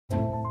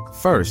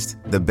First,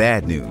 the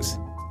bad news.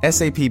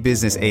 SAP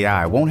Business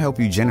AI won't help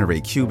you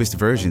generate cubist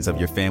versions of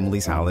your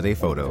family's holiday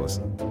photos.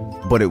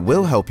 But it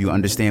will help you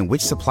understand which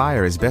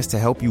supplier is best to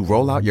help you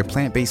roll out your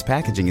plant-based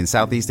packaging in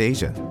Southeast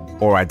Asia,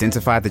 or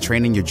identify the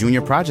training your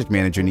junior project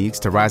manager needs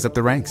to rise up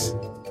the ranks,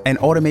 and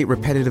automate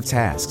repetitive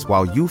tasks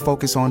while you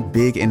focus on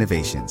big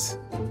innovations,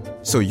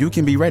 so you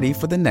can be ready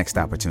for the next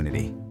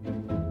opportunity.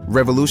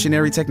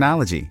 Revolutionary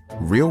technology,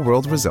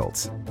 real-world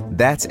results.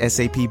 That's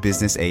SAP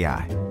Business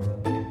AI.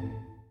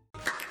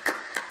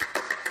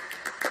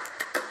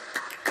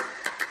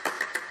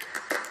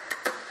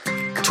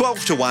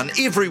 Twelve to 1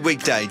 every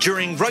weekday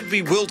during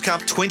Rugby World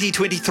Cup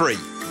 2023.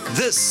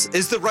 This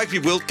is the Rugby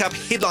World Cup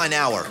Headline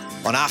Hour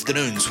on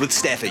Afternoons with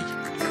Staffy.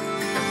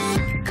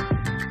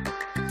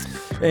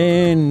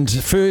 And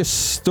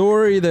first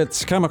story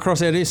that's come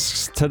across our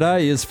desks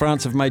today is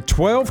France have made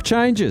 12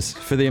 changes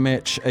for their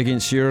match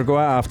against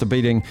Uruguay after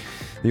beating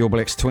the All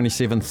Blacks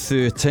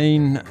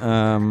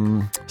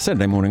 27-13.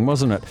 Saturday morning,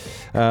 wasn't it?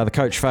 The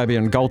coach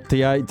Fabien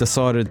Galtier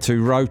decided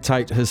to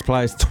rotate his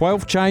players.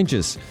 12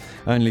 changes.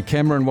 Only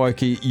Cameron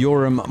Woki,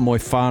 Yoram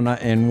Moefana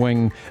and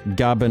wing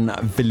Gabin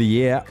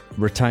Villiers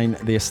retain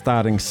their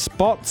starting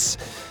spots.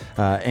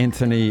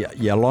 Anthony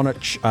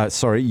Yalonch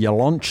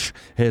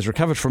has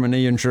recovered from a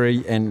knee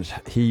injury and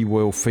he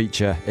will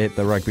feature at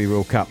the Rugby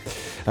World Cup.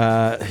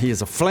 He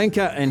is a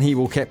flanker and he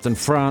will captain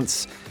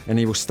France, and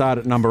he will start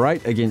at number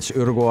 8 against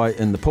Uruguay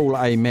in the Pool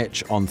A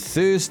match on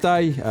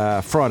Thursday,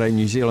 Friday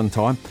New Zealand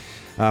time,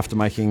 after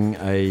making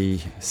a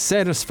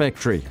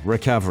satisfactory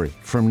recovery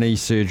from knee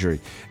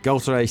surgery.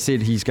 Galtier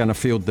said he's going to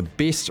field the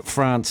best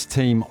France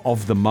team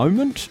of the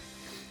moment,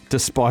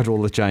 despite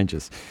all the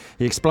changes.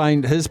 He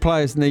explained his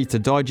players need to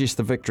digest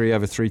the victory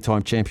over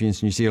three-time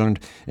champions New Zealand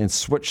and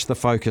switch the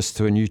focus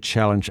to a new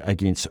challenge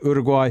against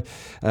Uruguay.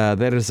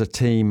 That is a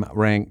team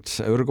ranked.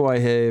 Uruguay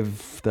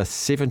have the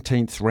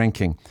 17th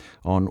ranking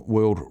on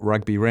World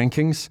Rugby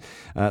rankings.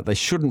 They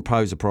shouldn't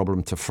pose a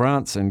problem to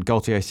France, and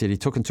Galtier said he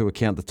took into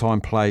account the time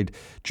played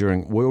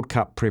during World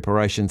Cup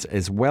preparations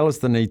as well as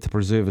the need to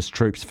preserve his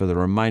troops for the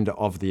remainder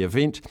of the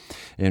event.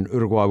 And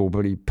Uruguay will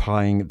be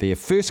playing their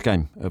first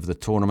game of the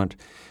tournament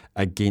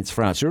against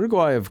France.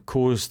 Uruguay have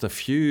caused a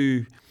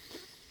few,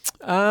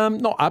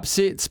 not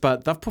upsets,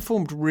 but they've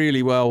performed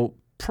really well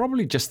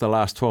probably just the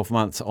last 12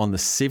 months on the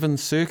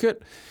Sevens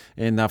circuit,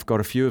 and they've got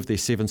a few of their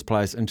Sevens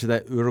players into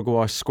that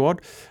Uruguay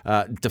squad.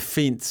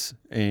 Defence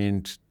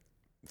and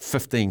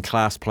 15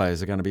 class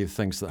players are going to be the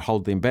things that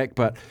hold them back,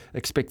 but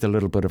expect a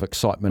little bit of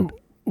excitement.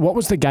 What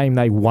was the game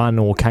they won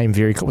or came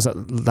very close? Was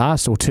it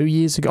last or 2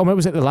 years ago?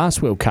 Was it the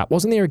last World Cup?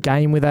 Wasn't there a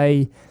game where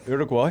they...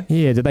 Uruguay?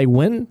 Yeah, did they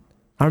win?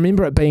 I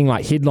remember it being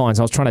like headlines.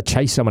 I was trying to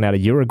chase someone out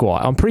of Uruguay.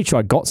 I'm pretty sure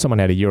I got someone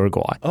out of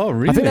Uruguay. Oh,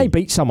 really? I think they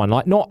beat someone,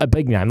 like not a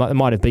big name. Like they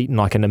might have beaten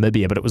like a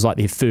Namibia, but it was like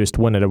their first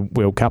win at a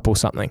World Cup or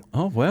something.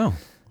 Oh, wow.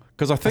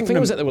 Because I think it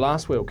was at the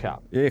last World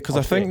Cup. Yeah, because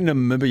I think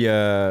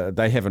Namibia,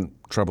 they haven't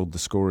troubled the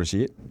scorers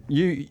yet.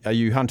 Are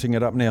you hunting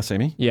it up now,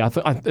 Sammy? Yeah,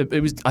 I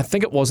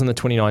think it was in the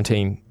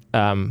 2019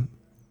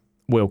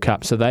 World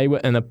Cup. So they were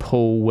in a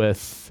pool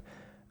with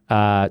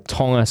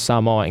Tonga,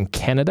 Samoa, and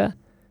Canada.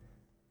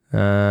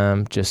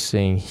 Just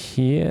seeing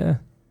here.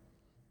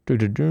 Oh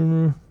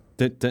no,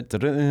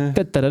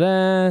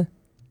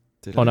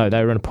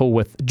 they were in a pool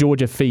with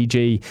Georgia,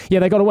 Fiji. Yeah,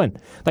 they got to win.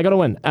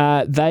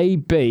 They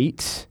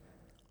beat.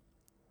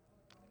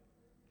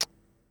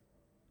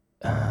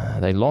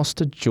 They lost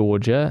to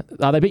Georgia.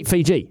 They beat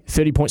Fiji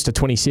 30 points to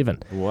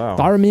 27. Wow!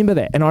 I remember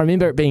that, and I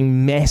remember it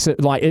being massive.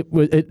 Like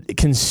it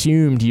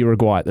consumed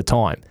Uruguay at the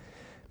time.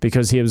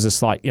 Because he was this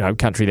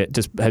country that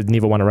just had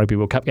never won a Rugby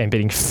World Cup game,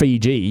 beating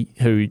Fiji,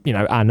 who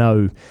are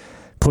no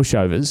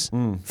pushovers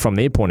from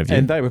their point of view.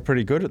 And they were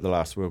pretty good at the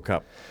last World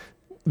Cup.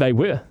 They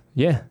were,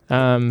 yeah.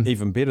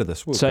 Even better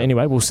this World Cup. So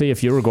anyway, we'll see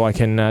if Uruguay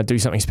can do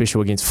something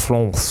special against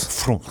France.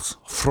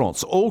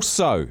 France.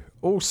 Also, you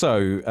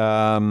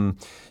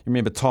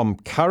remember Tom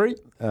Curry?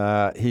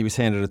 He was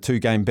handed a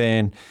 2-game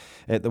ban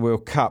at the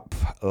World Cup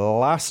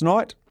last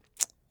night.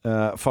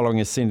 Following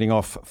his sending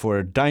off for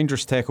a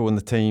dangerous tackle in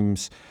the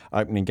team's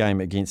opening game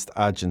against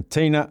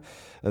Argentina.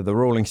 The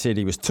ruling said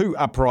he was too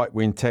upright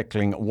when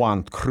tackling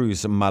Juan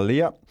Cruz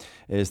Malia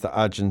as the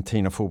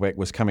Argentina fullback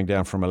was coming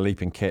down from a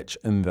leaping catch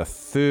in the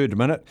 3rd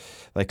minute.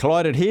 They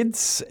collided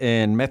heads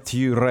and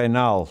Mathieu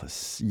Reynal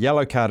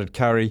yellow-carded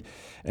Curry,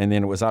 and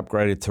then it was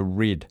upgraded to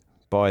red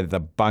by the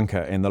bunker,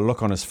 and the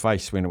look on his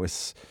face when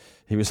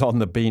he was on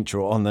the bench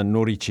or on the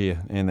naughty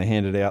chair and they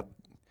handed out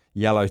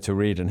yellow to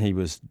red, and he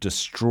was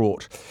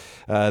distraught.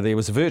 There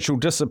was a virtual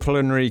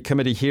disciplinary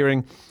committee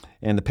hearing,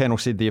 and the panel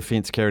said the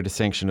offence carried a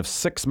sanction of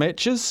 6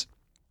 matches,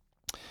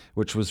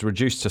 which was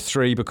reduced to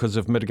 3 because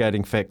of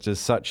mitigating factors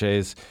such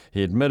as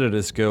he admitted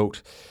his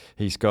guilt,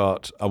 he's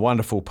got a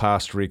wonderful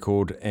past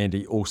record, and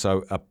he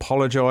also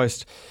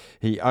apologised.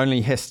 He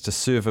only has to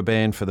serve a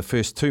ban for the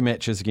first 2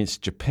 matches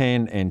against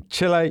Japan and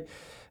Chile,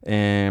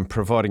 and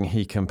providing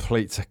he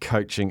completes a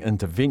coaching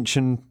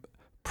intervention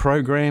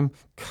program.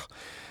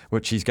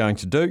 which he's going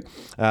to do.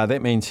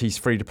 That means he's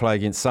free to play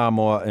against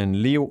Samoa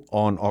in Lille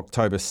on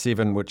October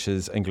 7, which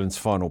is England's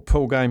final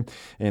pool game.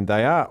 And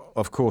they are,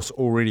 of course,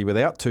 already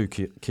without two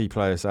key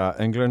players,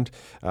 England,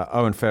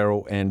 Owen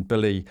Farrell and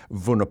Billy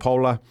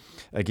Vunipola,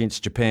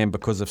 against Japan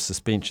because of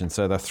suspension.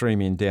 So they're 3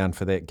 men down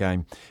for that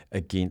game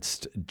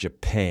against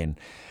Japan.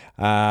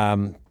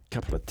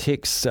 Couple of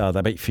texts.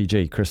 They beat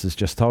Fiji. Chris has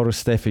just told us.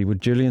 Staffy,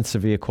 would Julian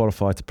Severe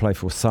qualify to play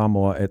for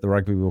Samoa at the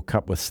Rugby World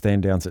Cup with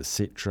stand-downs,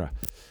 etc.?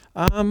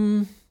 I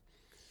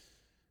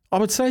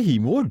would say he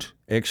would,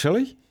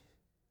 actually.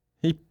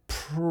 He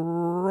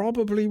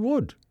probably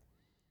would.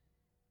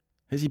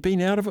 Has he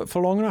been out of it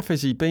for long enough?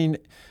 Has he been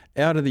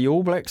out of the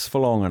All Blacks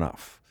for long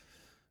enough?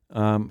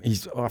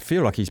 I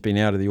feel like he's been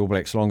out of the All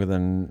Blacks longer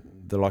than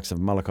the likes of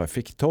Malakai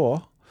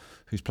Fekitoa,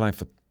 who's playing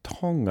for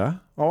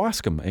Tonga. I'll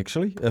ask him,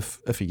 actually,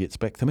 if he gets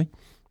back to me.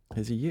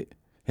 Has he yet?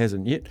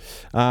 Hasn't yet.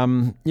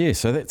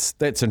 So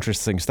that's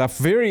interesting stuff.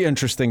 Very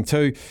interesting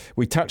too.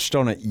 We touched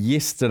on it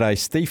yesterday.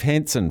 Steve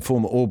Hansen,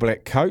 former All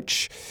Black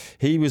coach,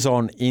 he was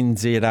on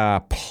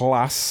NZR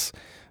Plus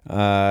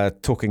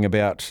talking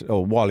about,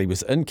 while he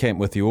was in camp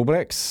with the All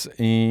Blacks,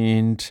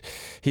 and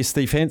here's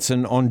Steve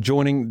Hansen on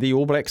joining the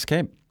All Blacks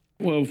camp.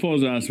 Well,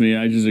 Foz asked me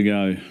ages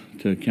ago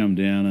to come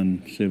down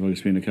and see if I could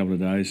spend a couple of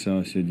days, so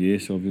I said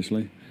yes,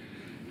 obviously.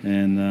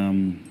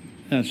 And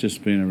it's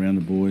just been around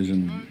the boys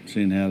and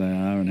seeing how they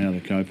are and how they're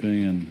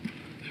coping and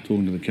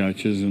talking to the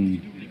coaches.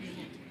 And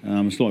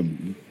it's like,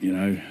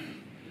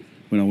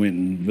 when I went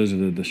and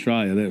visited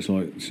Australia, that's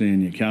like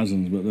seeing your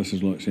cousins, but this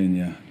is like seeing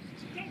your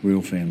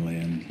real family.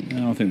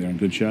 And I think they're in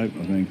good shape.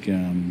 I think,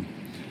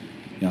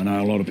 I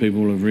know a lot of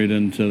people have read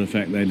into the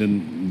fact they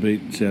didn't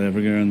beat South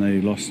Africa and they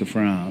lost to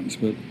France,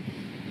 but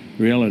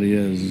the reality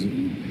is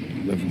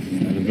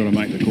they've got to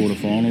make the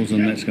quarterfinals,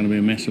 and that's going to be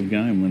a massive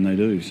game when they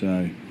do.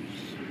 So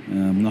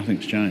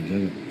nothing's changed,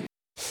 has it?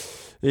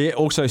 Yeah,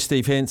 also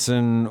Steve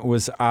Hansen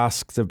was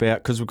asked about,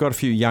 because we've got a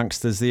few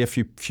youngsters there, a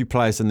few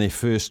players in their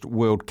first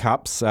World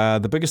Cups.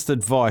 The biggest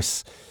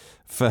advice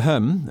for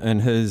him in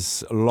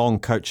his long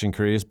coaching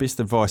career is best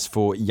advice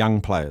for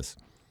young players.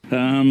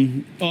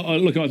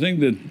 Look, I think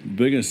the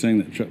biggest thing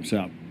that trips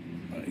up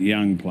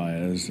young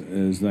players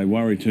is they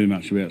worry too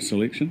much about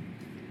selection,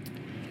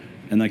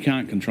 and they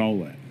can't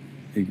control that.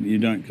 You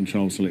don't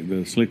control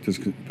the selectors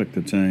pick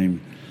the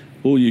team.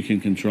 All you can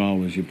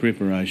control is your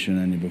preparation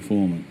and your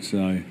performance.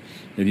 So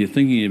if you're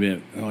thinking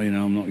about,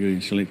 I'm not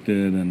getting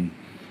selected,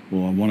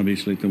 or I want to be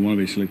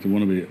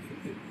selected,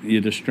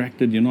 you're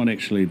distracted. You're not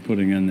actually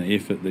putting in the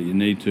effort that you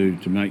need to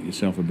make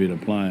yourself a better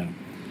player.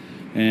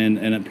 And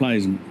it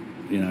plays,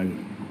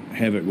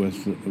 havoc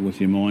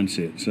with your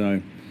mindset.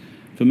 So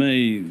for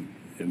me,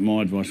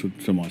 my advice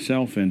to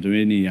myself and to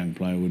any young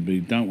player would be,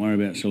 don't worry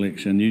about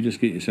selection. You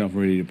just get yourself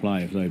ready to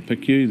play. If they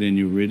pick you, then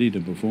you're ready to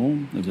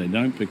perform. If they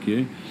don't pick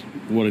you,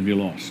 what have you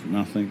lost?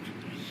 Nothing.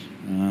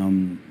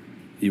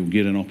 You'll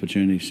get an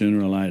opportunity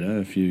sooner or later.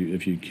 If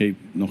you keep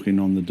knocking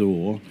on the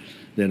door,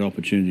 that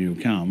opportunity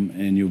will come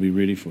and you'll be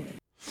ready for it.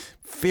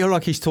 Feel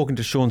like he's talking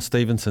to Sean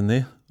Stevenson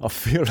there. I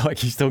feel like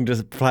he's talking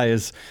to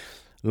players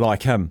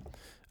like him.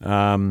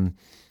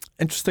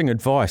 Interesting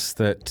advice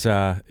that,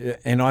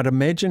 and I'd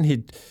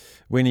imagine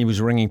when he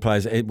was ringing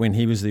players, when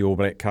he was the All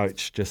Black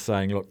coach, just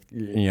saying, look,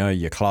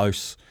 you're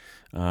close,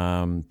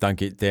 don't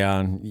get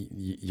down,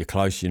 you're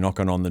close, you're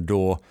knocking on the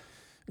door.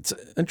 It's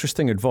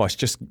interesting advice.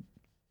 Just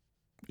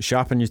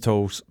sharpen your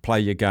tools, play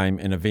your game,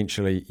 and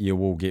eventually you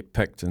will get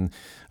picked. And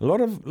a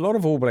lot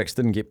of All Blacks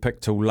didn't get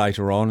picked till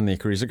later on in their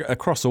careers,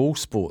 across all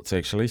sports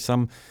actually.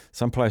 Some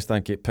players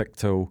don't get picked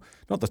till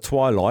not the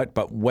twilight,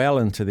 but well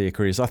into their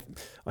careers. I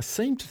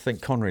seem to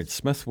think Conrad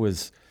Smith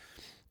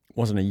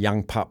wasn't a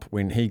young pup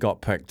when he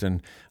got picked,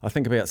 and I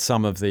think about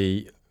some of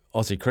the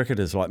Aussie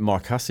cricketers like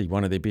Mike Hussey,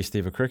 one of their best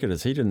ever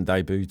cricketers. He didn't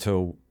debut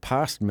till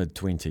past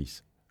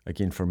mid-20s.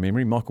 Again, from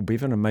memory, Michael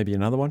Bevan and maybe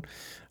another one.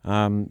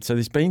 So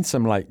there's been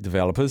some late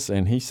developers,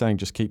 and he's saying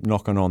just keep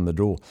knocking on the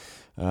door.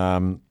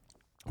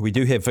 We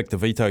do have Victor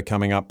Vito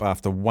coming up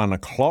after 1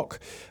 o'clock,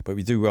 but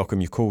we do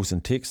welcome your calls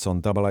and texts on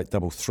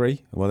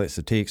 8833. Well, that's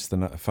the text.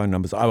 The phone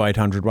number's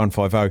 0800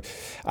 150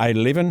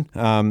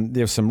 811.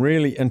 There was some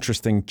really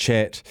interesting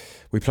chat.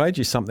 We played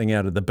you something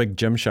out of the Big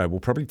Jim show.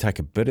 We'll probably take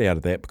a bit out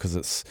of that because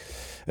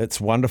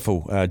it's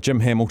wonderful.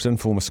 Jim Hamilton,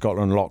 former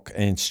Scotland lock,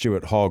 and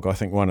Stuart Hogg, I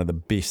think one of the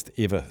best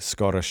ever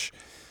Scottish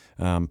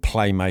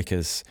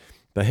playmakers.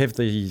 They have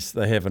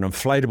an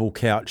inflatable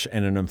couch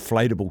and an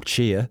inflatable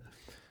chair,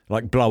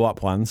 like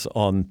blow-up ones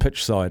on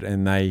pitch side,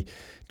 and they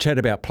chat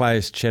about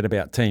players, chat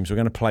about teams. We're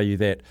going to play you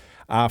that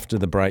after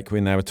the break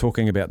when they were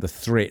talking about the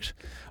threat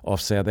of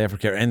South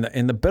Africa.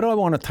 And the bit I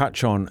want to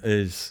touch on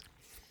is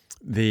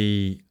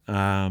the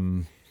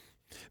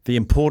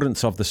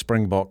importance of the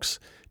Springboks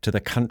to the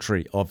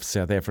country of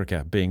South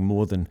Africa being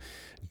more than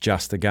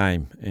just a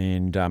game,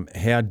 and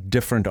how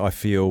different I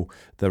feel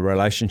the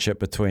relationship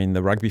between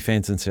the rugby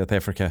fans in South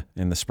Africa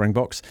and the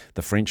Springboks,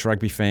 the French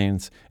rugby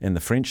fans and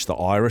the French, the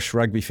Irish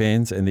rugby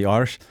fans and the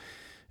Irish,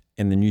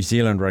 and the New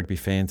Zealand rugby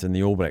fans and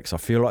the All Blacks. I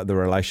feel like the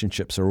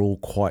relationships are all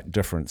quite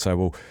different.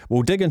 So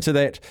we'll dig into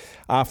that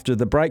after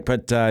the break,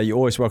 but you're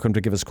always welcome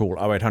to give us a call,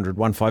 0800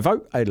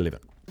 150 811.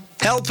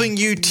 Helping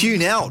you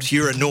tune out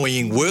your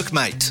annoying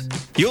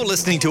workmate. You're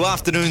listening to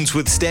Afternoons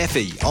with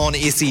Staffy on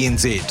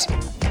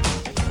SENZ.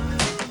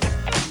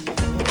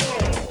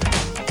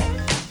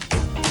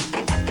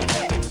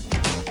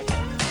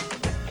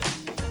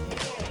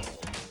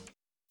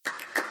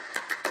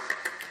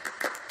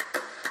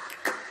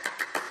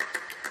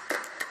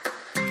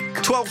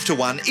 12 to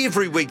 1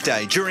 every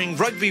weekday during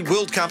Rugby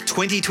World Cup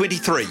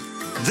 2023.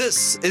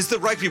 This is the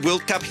Rugby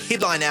World Cup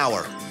Headline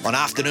Hour on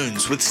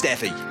Afternoons with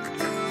Staffy.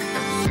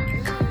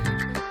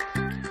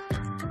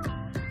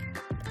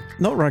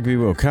 Not Rugby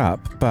World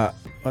Cup, but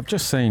I've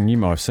just seen, you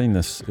might have seen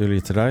this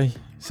earlier today,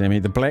 Sammy,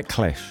 the Black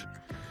Clash,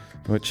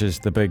 which is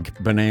the big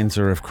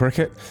bonanza of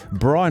cricket.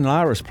 Brian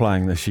Lara's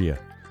playing this year.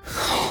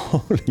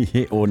 Holy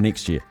heck, or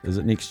next year. Is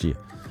it next year?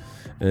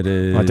 It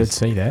is. I did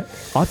see that.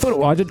 I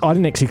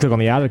didn't actually click on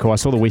the article. I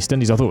saw the West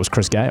Indies. I thought it was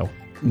Chris Gale.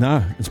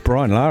 No, it's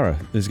Brian Lara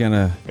who's going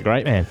to a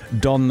great man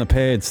don the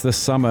pads this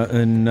summer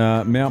in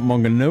Mount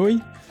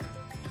Maunganui.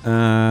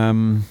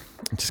 I'm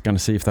just going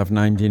to see if they've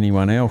named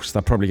anyone else.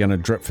 They're probably going to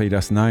drip feed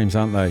us names,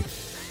 aren't they?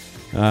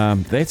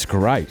 That's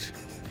great.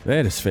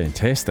 That is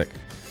fantastic.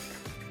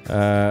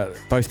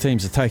 Both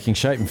teams are taking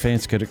shape and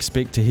fans could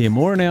expect to hear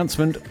more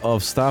announcement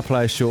of star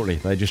players shortly.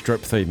 They just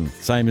drip feed them.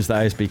 Same as the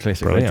ASB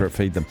Classic. Brilliant. They drip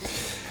feed them.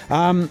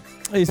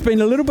 There's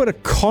been a little bit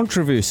of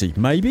controversy,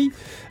 maybe.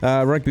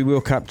 Rugby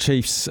World Cup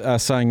chiefs are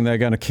saying they're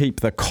going to keep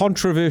the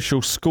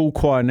controversial school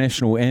choir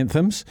national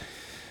anthems,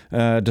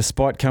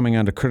 despite coming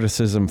under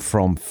criticism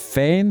from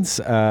fans.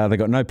 They've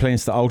got no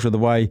plans to alter the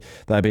way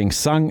they're being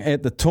sung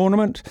at the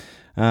tournament.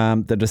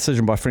 The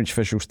decision by French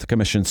officials to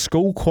commission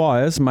school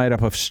choirs made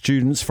up of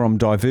students from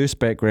diverse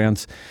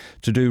backgrounds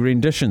to do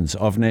renditions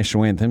of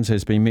national anthems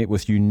has been met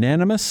with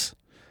unanimous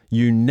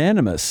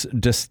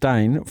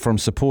disdain from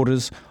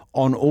supporters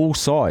on all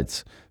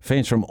sides.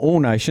 Fans from all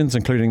nations,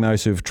 including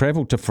those who have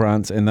travelled to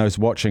France and those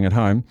watching at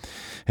home,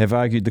 have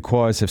argued the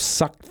choirs have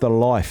sucked the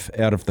life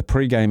out of the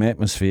pre-game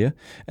atmosphere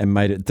and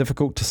made it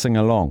difficult to sing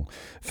along.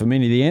 For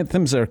many, the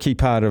anthems are a key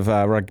part of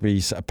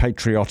rugby's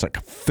patriotic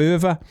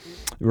fervour.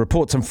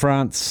 Reports in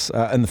France,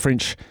 in the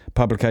French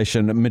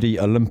publication Midi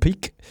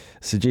Olympique,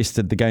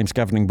 suggested the game's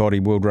governing body,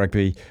 World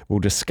Rugby, will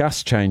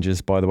discuss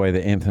changes by the way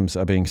the anthems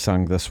are being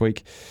sung this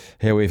week.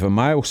 However,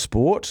 Mail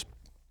Sport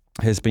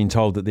has been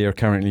told that there are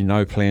currently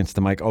no plans to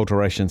make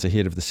alterations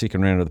ahead of the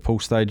second round of the pool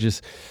stages,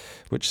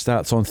 which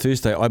starts on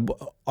Thursday.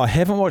 I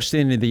haven't watched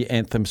any of the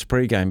anthems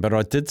pre-game, but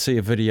I did see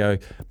a video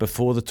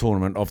before the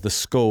tournament of the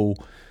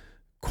school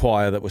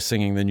choir that was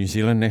singing the New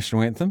Zealand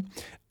national anthem,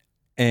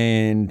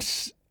 and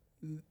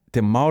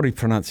the Māori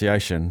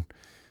pronunciation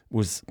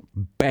was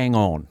bang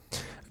on.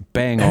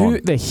 Who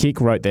the heck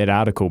wrote that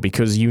article?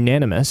 Because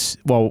unanimous,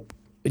 well,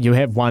 you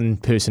have one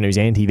person who's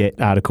anti that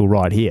article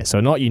right here. So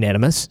not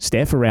unanimous,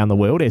 staff around the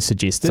world as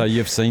suggested. So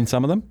you've seen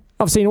some of them?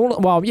 I've seen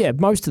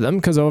most of them,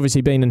 because I've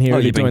obviously been in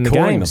here doing the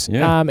games.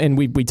 Yeah. And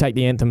we take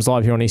the anthems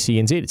live here on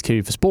SENZ. It's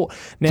Q for Sport.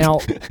 Now,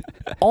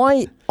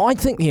 I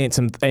think the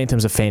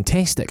anthems are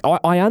fantastic.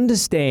 I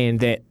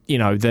understand that,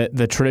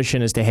 the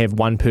tradition is to have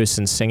one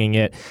person singing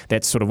it.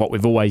 That's sort of what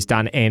we've always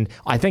done. And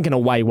I think in a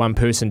way one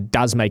person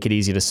does make it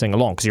easier to sing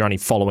along because you're only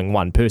following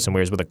one person,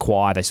 whereas with a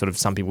choir,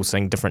 some people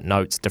sing different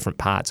notes, different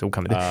parts, all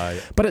come together. Yeah.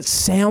 But I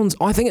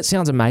think it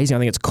sounds amazing. I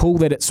think it's cool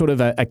that it's sort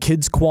of a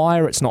kids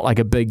choir. It's not like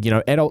a big,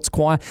 adults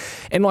choir.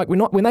 And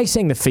when they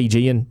sang the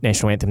Fijian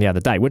national anthem the other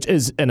day, which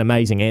is an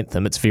amazing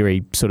anthem, it's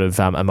very sort of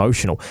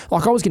emotional.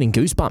 I was getting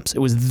goosebumps. It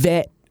was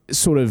that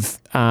sort of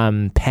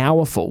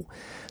powerful.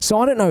 So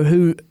I don't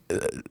know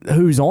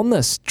who's on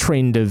this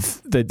trend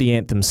of the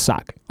anthems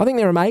suck. I think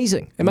they're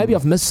amazing, and maybe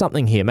I've missed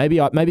something here. Maybe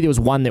there was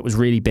one that was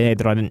really bad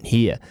that I didn't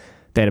hear.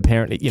 That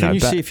apparently, Can you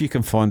see if you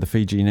can find the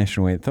Fiji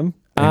national anthem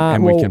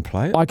and we can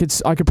play it? I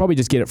could probably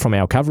just get it from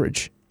our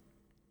coverage.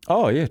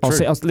 Oh, yeah, true.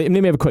 Let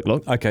me have a quick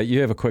look. Okay,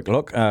 you have a quick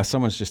look.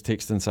 Someone's just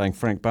texted saying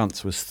Frank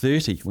Bunce was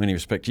 30 when he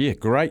was picked. Yeah,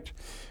 great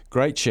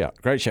shout.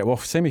 Well,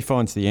 Sammy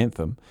finds the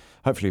anthem.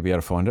 Hopefully you'll be able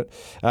to find it.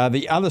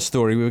 The other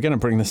story, we were going to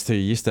bring this to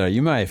you yesterday.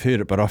 You may have heard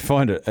it, but I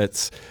find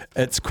it's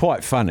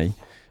quite funny.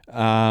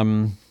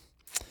 The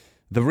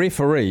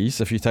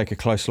referees, if you take a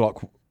close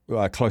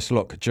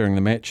look during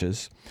the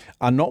matches,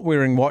 are not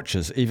wearing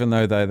watches, even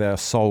though they're the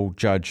sole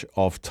judge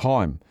of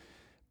time.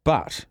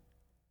 But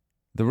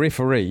the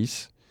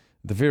referees,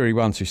 the very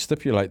ones who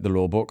stipulate the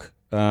law book,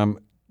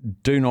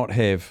 do not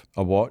have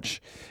a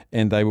watch,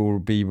 and they will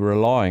be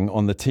relying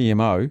on the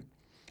TMO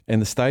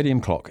and the stadium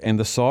clock and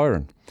the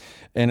siren.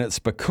 And it's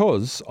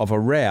because of a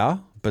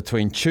row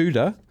between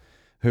Tudor,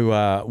 who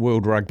are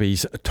World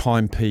Rugby's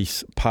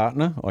timepiece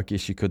partner, I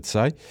guess you could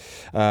say.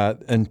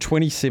 In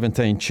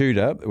 2017,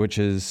 Tudor, which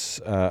is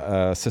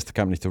a sister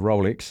company to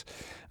Rolex,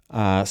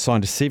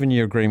 signed a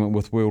 7-year agreement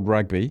with World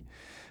Rugby,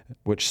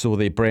 which saw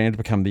their brand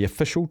become the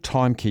official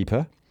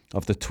timekeeper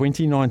of the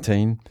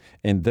 2019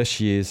 and this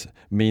year's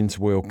Men's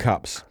World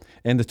Cups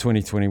and the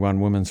 2021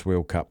 Women's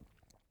World Cup.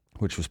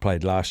 which was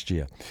played last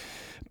year.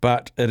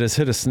 But it has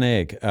hit a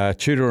snag.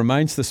 Tudor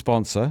remains the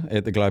sponsor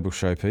at the Global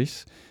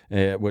Showpiece,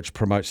 which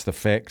promotes the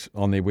fact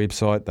on their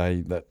website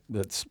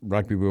that's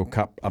Rugby World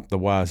Cup up the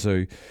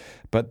wazoo.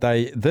 But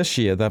this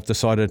year they've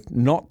decided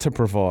not to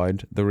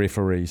provide the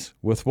referees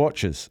with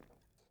watches,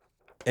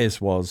 as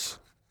was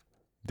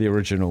the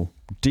original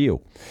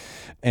deal.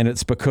 And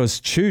it's because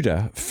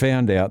Tudor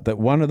found out that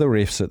one of the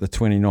refs at the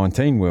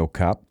 2019 World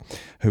Cup,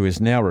 who is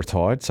now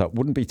retired, so it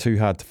wouldn't be too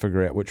hard to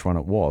figure out which one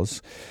it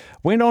was,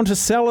 went on to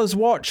sell his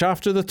watch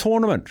after the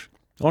tournament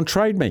on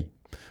Trade Me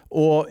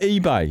or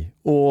eBay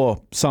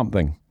or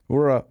something,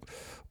 or a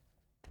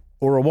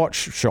watch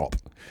shop.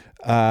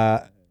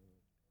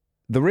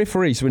 The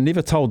referees were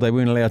never told they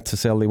weren't allowed to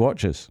sell their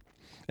watches.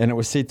 And it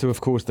was said to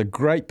have caused a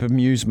great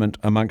bemusement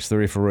amongst the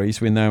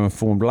referees when they were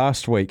informed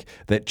last week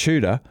that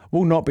Tudor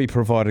will not be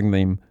providing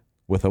them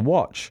with a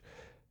watch.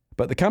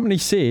 But the company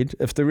said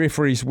if the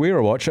referees wear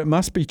a watch, it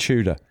must be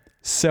Tudor.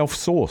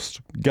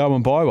 Self-sourced. Go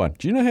and buy one.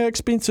 Do you know how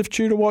expensive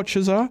Tudor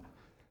watches are?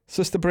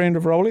 Sister brand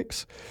of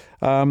Rolex.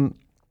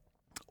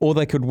 Or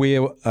they could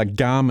wear a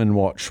Garmin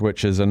watch,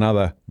 which is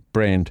another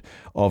brand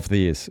of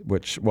theirs,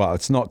 which, well,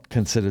 it's not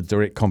considered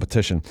direct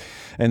competition.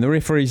 And the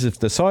referees have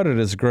decided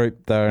as a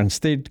group they're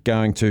instead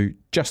going to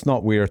just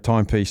not wear a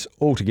timepiece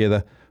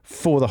altogether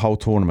for the whole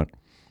tournament.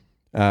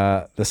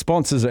 The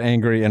sponsors are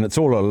angry and it's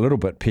all a little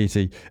bit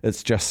petty.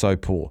 It's just so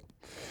poor.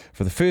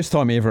 For the first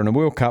time ever in a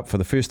World Cup, for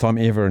the first time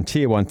ever in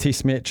Tier 1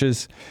 test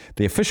matches,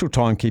 the official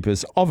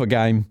timekeepers of a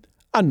game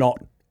are not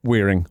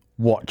wearing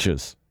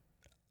watches.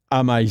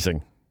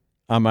 Amazing.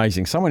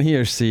 Amazing. Someone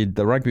here said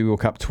the Rugby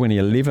World Cup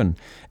 2011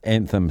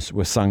 anthems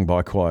were sung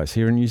by choirs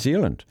here in New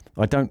Zealand.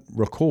 I don't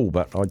recall,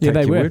 but I'd take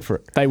your word for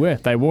it.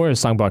 They were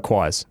sung by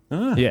choirs.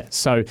 Ah. Yeah,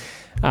 so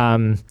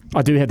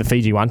I do have the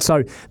Fiji one.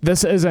 So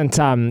this isn't,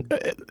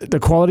 the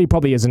quality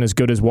probably isn't as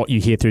good as what you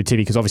hear through TV,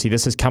 because obviously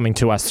this is coming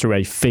to us through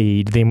a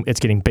feed, then it's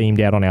getting beamed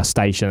out on our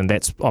station, and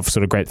that's I've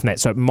sort of great from that.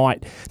 So it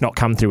might not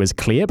come through as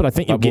clear, but I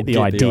think you'll get the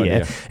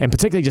idea. And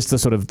particularly just the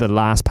sort of the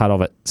last part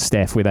of it,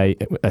 Steph, where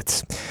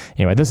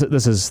anyway, this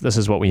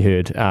is what we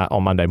heard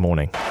on Monday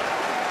morning.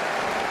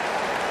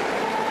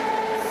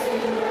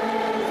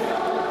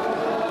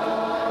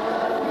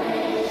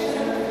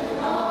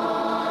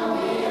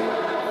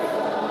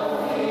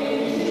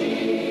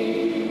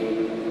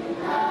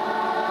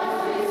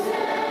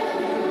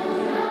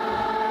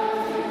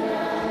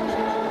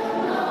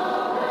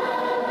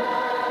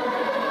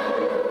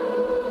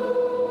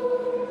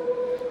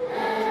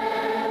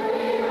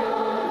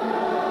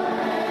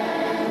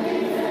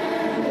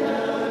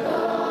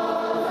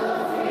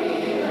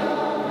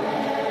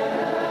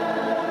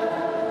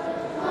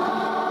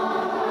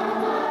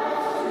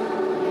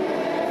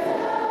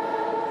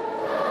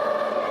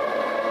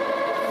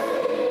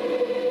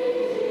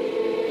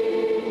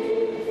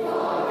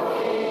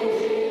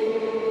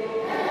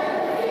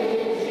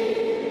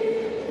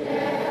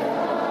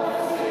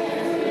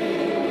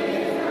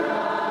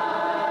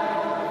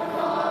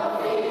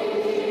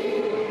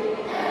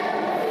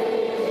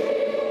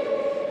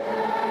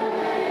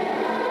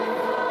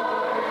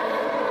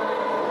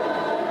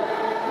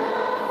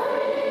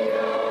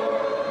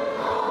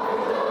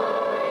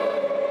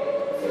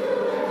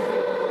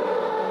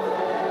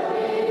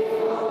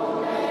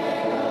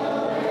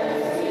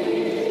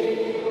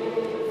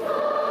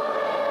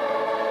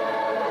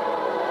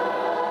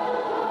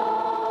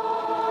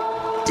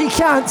 You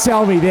can't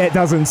tell me that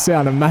doesn't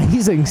sound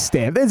amazing,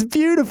 Steph. That's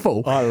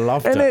beautiful. I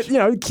loved it.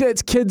 And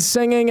it's kids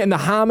singing and the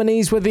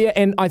harmonies were there.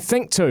 And I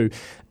think too,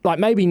 like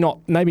maybe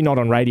not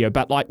on radio,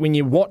 but like when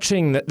you're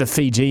watching the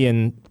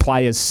Fijian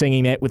players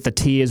singing that with the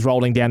tears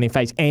rolling down their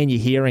face and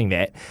you're hearing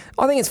that,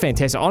 I think it's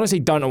fantastic. I honestly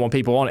don't know what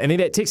people want. And then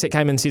that text that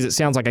came in says it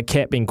sounds like a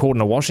cat being caught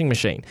in a washing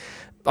machine.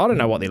 I don't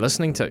know what they're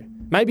listening to.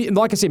 Maybe,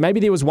 like I said, maybe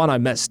there was one I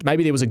missed.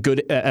 Maybe there was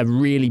a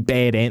really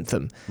bad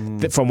anthem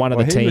from one of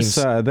the teams.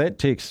 That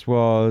text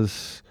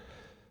was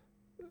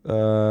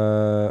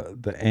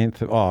the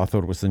anthem. Oh, I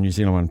thought it was the New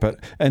Zealand one.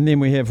 And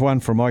then we have one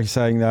from Mike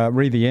saying,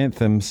 read the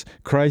anthems.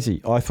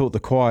 Crazy. I thought the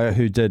choir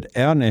who did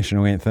our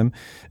national anthem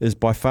is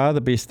by far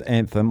the best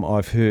anthem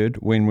I've heard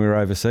when we were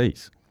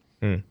overseas.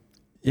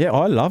 Yeah,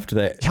 I loved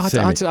that.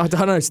 I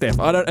don't know, Steph.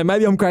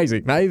 Maybe I'm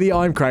crazy. Maybe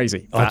I'm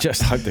crazy. I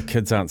just hope the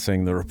kids aren't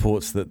seeing the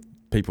reports that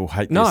people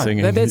hate their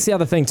singing. No, that's the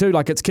other thing too.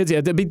 Like it's kids.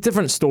 It'd be a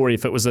different story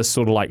if it was this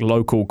sort of like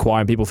local choir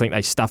and people think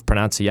they stuff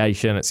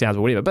pronunciation. It sounds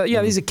whatever. But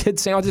yeah, these are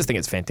kids singing. I just think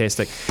it's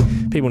fantastic.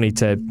 People need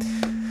to,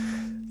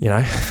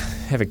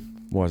 have a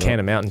can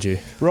of Mountain Dew.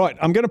 Right,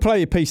 I'm going to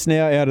play a piece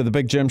now out of the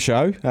Big Jim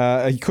show.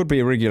 It could be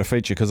a regular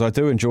feature because I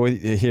do enjoy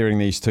hearing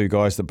these two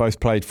guys that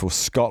both played for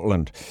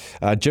Scotland.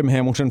 Jim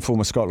Hamilton,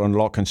 former Scotland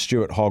lock, and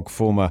Stuart Hogg,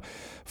 former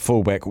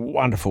fullback,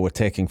 wonderful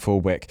attacking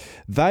fullback.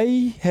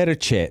 They had a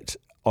chat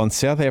on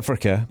South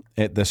Africa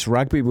at this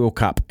Rugby World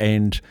Cup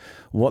and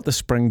what the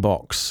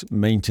Springboks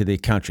mean to their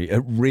country.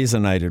 It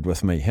resonated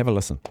with me. Have a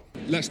listen.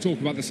 Let's talk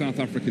about the South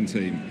African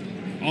team.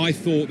 I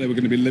thought they were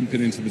going to be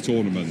limping into the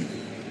tournament.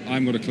 I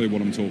haven't got a clue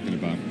what I'm talking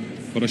about,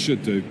 but I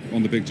should do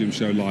on the Big Jim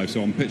Show live.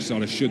 So on pitch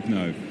side, I should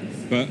know.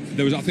 But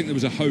I think there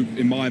was a hope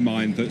in my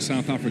mind that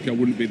South Africa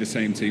wouldn't be the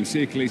same team.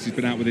 Sia Khaleesi's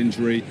been out with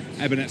injury.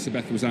 Eben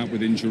Etzebeth was out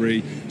with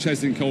injury.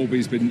 Cheslin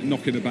Colby's been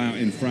knocking about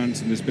in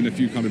France, and there's been a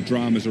few kind of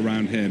dramas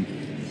around him.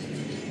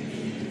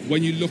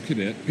 When you look at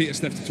it, Peter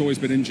Steph Totoy's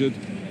been injured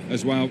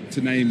as well,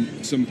 to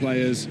name some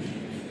players.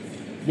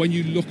 When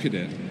you look at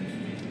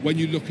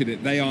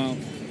it, they are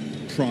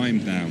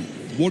primed now.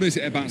 What is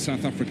it about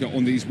South Africa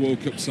on these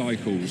World Cup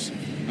cycles?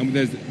 And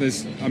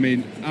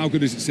how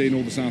good is it seeing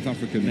all the South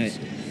Africans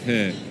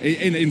here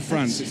in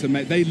France? It's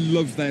amazing. They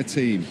love their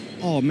team.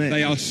 Oh, mate.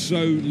 They are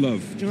so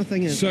loved. Do you know the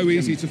thing is, so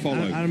easy to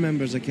follow. I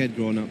remember as a kid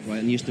growing up, right,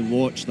 and used to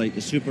watch like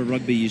the Super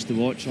Rugby. Used to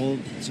watch all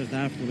South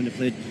Africa when they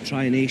played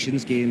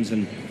Tri-Nations games,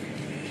 and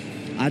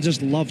I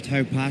just loved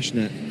how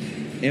passionate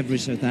every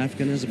South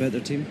African is about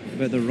their team,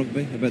 about their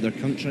rugby, about their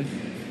country.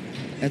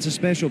 It's a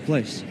special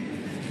place.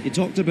 You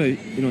talked about,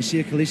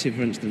 Sia Khaleesi,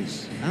 for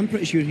instance. I'm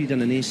pretty sure he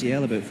done an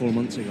ACL about 4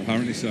 months ago.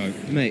 Apparently so.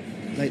 Mate,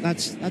 like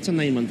that's a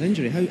 9-month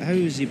injury. How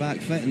is he back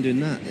fit and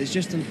doing that? It's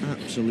just an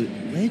absolute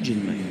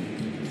legend,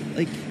 man.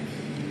 Like,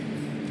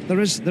 there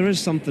is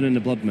something in the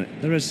blood, mate.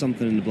 There is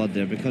something in the blood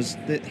there, because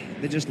they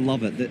just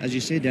love it. As you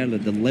said earlier,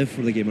 they live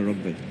for the game of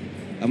rugby.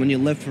 And when you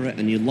live for it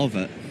and you love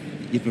it,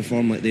 you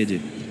perform like they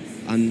do.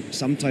 And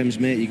sometimes,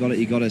 mate, you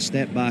got to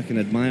step back and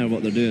admire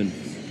what they're doing.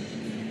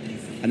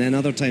 And then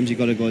other times you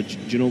got to go, do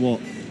you know what?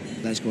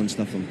 Let's go and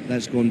stuff them.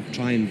 Let's go and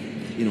try and,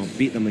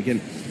 beat them again.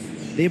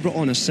 They brought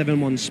on a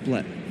 7-1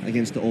 split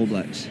against the All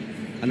Blacks.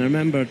 And I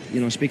remember,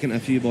 speaking to a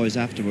few boys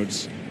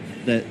afterwards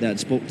that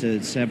spoke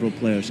to several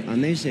players,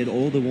 and they said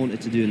all they wanted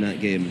to do in that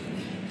game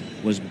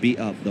was beat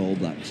up the All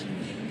Blacks.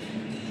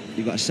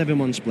 You've got a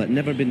 7-1 split,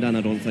 never been done,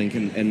 I don't think,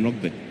 in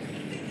rugby.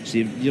 So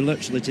you're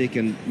literally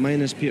taking,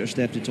 minus Peter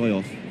Steph Totoy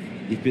off,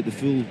 you've put the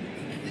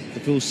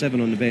full 7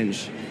 on the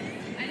bench,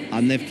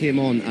 and they've came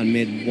on and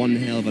made one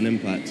hell of an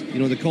impact.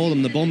 They call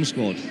them the bomb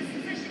squad.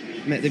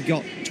 Mate, they've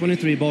got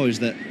 23 boys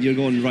that you're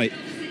going, right,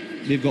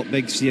 they've got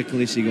big Sia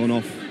Khaleesi going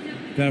off.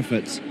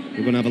 Perfect.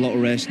 We're going to have a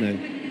little rest now.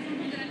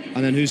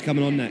 And then who's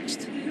coming on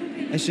next?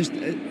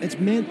 It's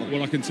mental.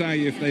 Well, I can tell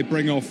you, if they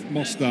bring off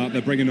Mostert,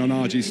 they're bringing on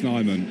RG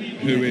Snyman,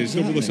 who is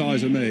double the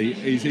size of me.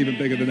 He's even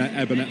bigger than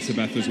Eben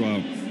Etzebeth as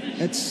well.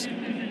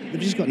 They've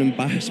just got an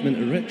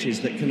embarrassment of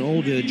riches that can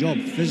all do a job.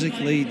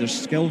 Physically, they're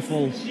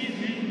skillful,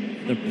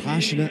 they're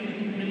passionate.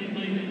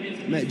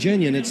 Mate,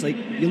 genuine, it's like,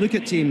 you look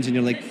at teams and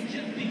you're like,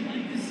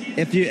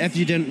 if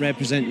you didn't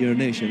represent your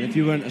nation, if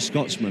you weren't a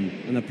Scotsman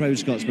and a proud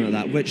Scotsman at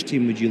that, which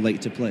team would you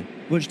like to play?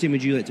 Which team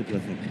would you like to play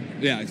for?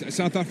 Yeah,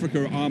 South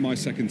Africa are my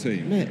second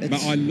team. Mate,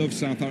 I love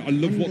South Africa. I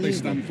love what they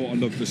stand for. I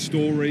love the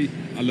story.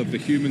 I love the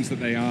humans that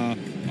they are.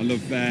 I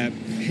love their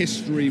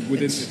history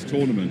within this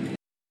tournament.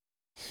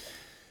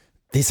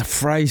 There's a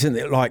phrase in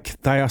there, like,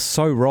 they are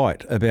so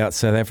right about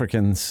South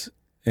Africans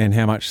and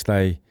how much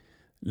they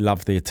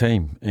love their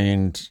team.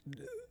 And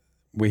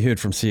we heard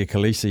from Sia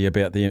Khaleesi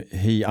about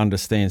he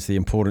understands the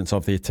importance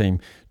of their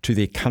team to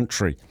their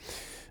country.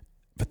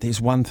 But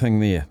there's one thing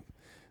there.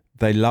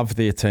 They love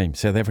their team.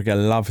 South Africa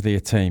love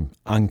their team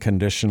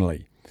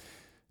unconditionally.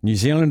 New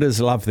Zealanders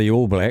love the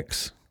All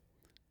Blacks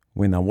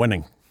when they're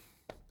winning.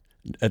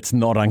 It's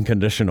not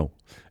unconditional.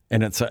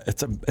 And it's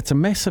a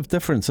massive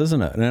difference,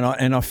 isn't it?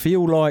 And I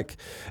feel like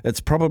it's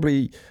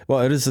probably,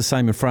 well, it is the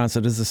same in France,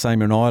 it is the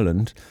same in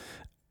Ireland.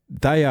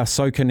 They are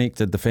so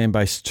connected, the fan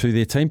base, to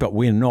their team, but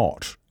we're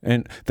not.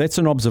 And that's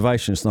an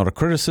observation. It's not a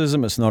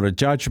criticism, it's not a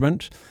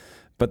judgment,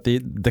 but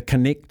the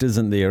connect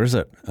isn't there, is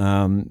it?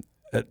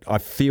 I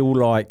feel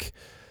like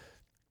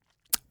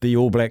the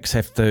All Blacks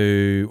have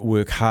to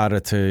work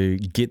harder to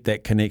get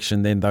that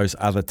connection than those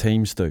other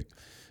teams do.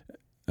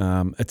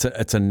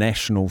 It's a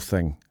national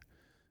thing.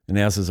 And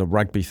ours is a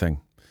rugby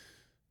thing.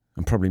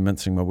 I'm probably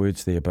mincing my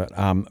words there, but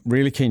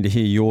really keen to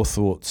hear your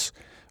thoughts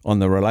on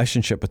the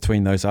relationship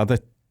between those other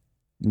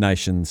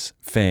nations'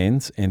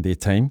 fans and their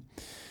team,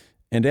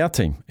 and our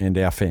team and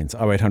our fans.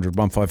 0800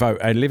 150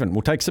 811.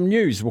 We'll take some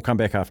news. We'll come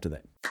back after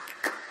that.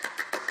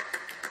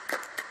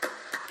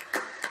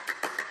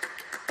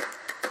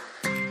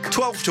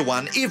 Twelve to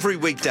 1 every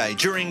weekday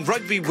during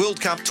Rugby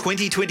World Cup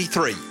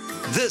 2023.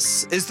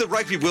 This is the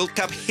Rugby World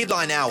Cup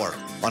Headline Hour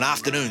on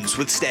Afternoons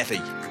with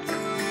Staffy.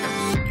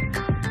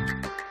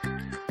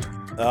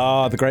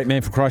 The great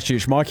man from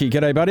Christchurch, Mikey.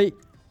 G'day, buddy.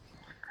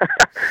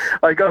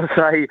 I got to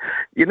say,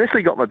 you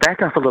initially got my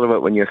back up a little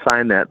bit when you were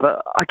saying that,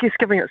 but I guess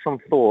giving it some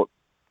thought,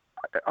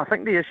 I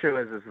think the issue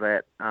is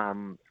that,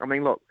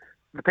 look,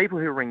 the people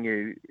who ring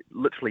you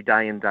literally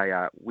day in, day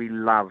out, we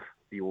love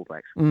the All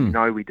Blacks. You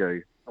know we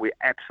do. We're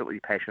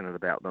absolutely passionate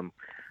about them,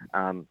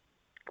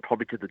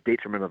 probably to the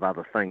detriment of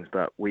other things,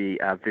 but we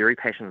are very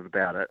passionate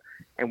about it,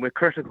 and we're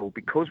critical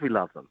because we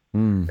love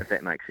them, if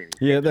that makes sense.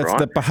 Yeah, that's right?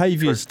 The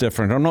behaviour's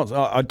different.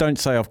 I don't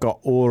say I've got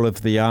all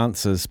of the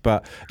answers,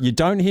 but you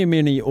don't hear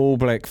many All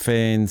Black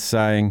fans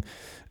saying,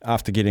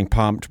 after getting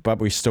pumped, but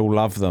we still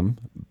love them.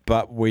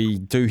 But we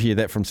do hear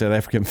that from South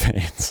African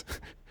fans.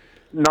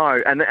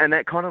 No, and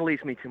that kind of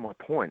leads me to my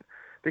point,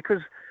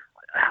 because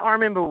I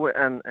remember,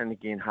 and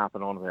again,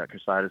 harping on about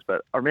Crusaders,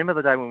 but I remember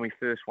the day when we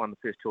first won the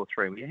first 2 or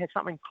 3. We had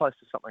something close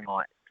to something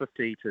like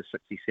 50 to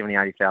 60, 70,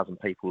 80,000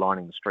 people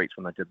lining the streets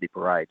when they did their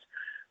parades,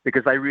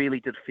 because they really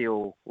did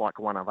feel like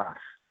one of us.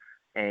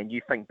 And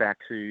you think back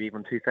to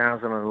even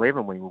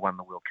 2011 when we won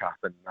the World Cup,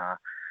 and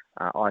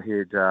I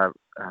heard a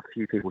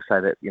few people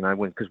say that,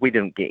 because we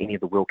didn't get any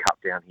of the World Cup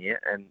down here,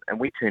 and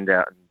we turned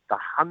out in the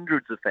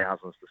hundreds of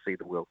thousands to see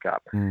the World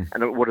Cup, and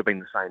it would have been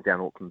the same down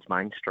Auckland's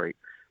Main Street.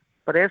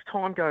 But as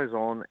time goes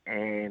on,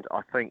 and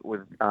I think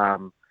with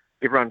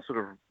everyone sort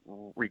of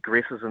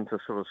regresses into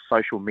sort of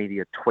social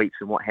media tweets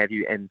and what have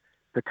you, and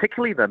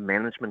particularly the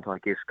management, I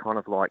guess, kind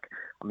of like,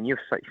 you've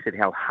said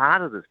how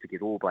hard it is to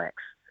get All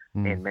Blacks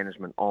and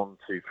management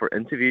for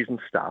interviews and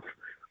stuff.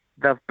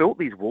 They've built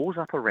these walls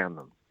up around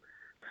them.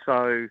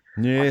 So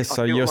yeah,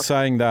 so you're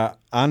saying they're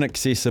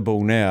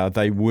inaccessible now.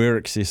 They were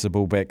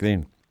accessible back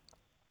then.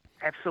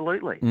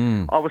 Absolutely.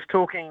 I was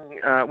talking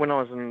when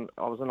I was in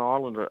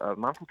Ireland a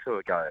month or two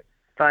ago.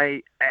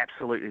 They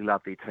absolutely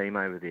love their team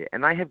over there,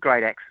 and they have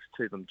great access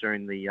to them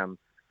during their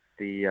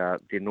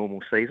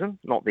normal season,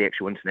 not the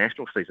actual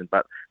international season,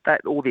 but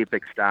all their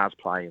big stars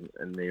play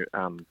in their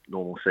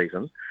normal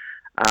season,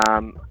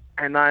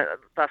 and they're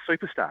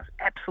superstars,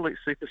 absolute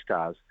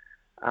superstars.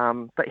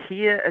 But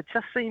here it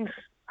just seems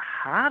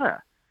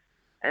harder,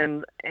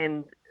 and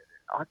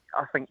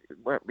I think,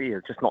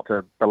 just not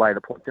to belay the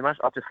point too much,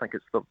 I just think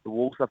it's the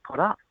walls they've put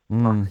up.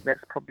 I think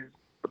that's probably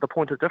the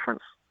point of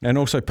difference. And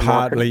also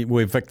partly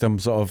we're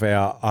victims of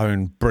our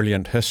own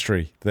brilliant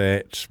history,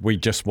 that we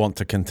just want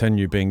to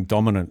continue being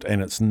dominant,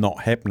 and it's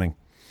not happening.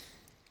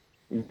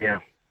 Yeah.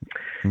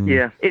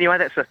 Yeah. Anyway,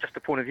 that's just a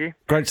point of view.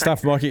 Great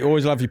stuff, Mikey.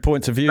 Always love your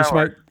points of view,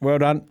 mate. Well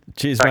done.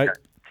 Cheers, mate.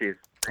 Cheers.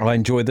 I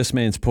enjoy this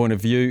man's point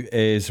of view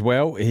as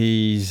well.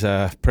 He's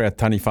a proud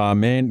Tani Farm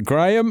man.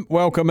 Graham,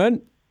 welcome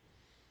in.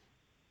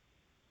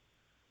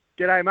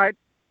 G'day, mate.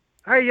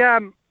 Hey,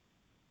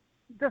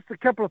 just a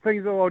couple of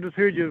things. I just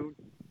heard you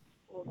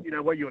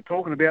what you were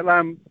talking about.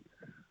 And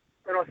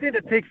I sent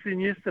a text in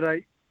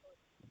yesterday.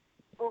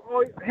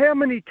 How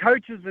many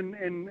coaches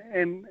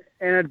and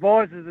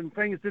advisors and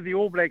things do the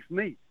All Blacks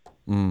need?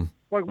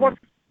 Like,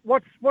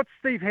 what's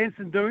Steve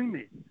Hansen doing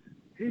there?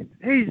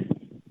 He's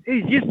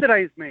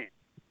yesterday's man.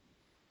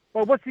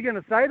 Well, what's he going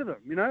to say to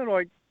them?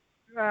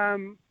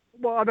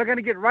 Are they going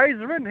to get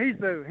Razor in? He's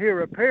the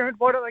heir apparent.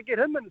 Why don't they get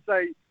him in and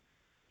say,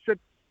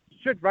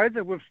 shit,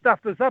 Razor, we've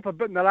stuffed this up a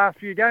bit in the last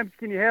few games.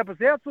 Can you help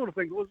us out, sort of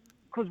thing?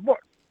 Because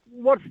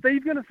what's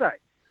Steve going to say?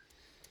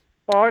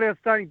 I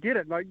just don't get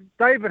it. Like,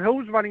 David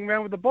Hill's running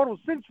around with the bottle.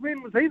 Since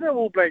when was he the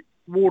All Black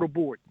water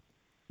boy?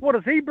 What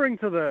does he bring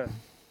to the...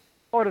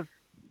 I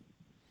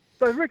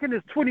reckon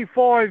there's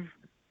 25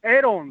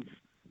 add-ons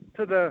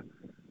to the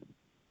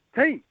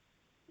team.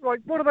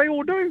 Like, what do they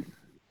all do?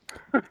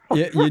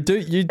 Yeah, you do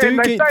and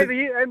they get...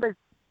 say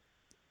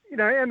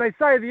and they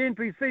say the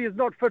NPC is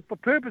not fit for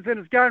purpose and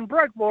it's going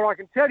broke. Well, I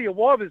can tell you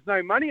why. There's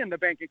no money in the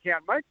bank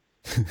account, mate.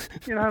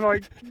 It's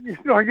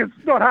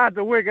not hard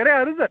to work it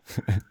out, is it?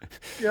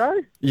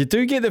 You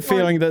do get the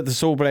feeling that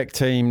the All Black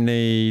team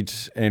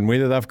needs, and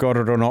whether they've got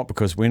it or not,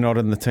 because we're not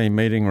in the team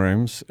meeting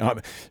rooms.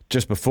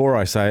 Just before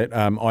I say it,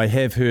 I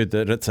have heard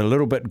that it's a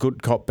little bit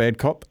good cop, bad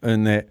cop,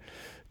 in that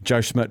Joe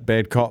Schmidt,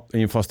 bad cop,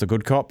 Ian Foster,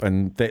 good cop,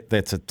 and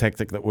that's a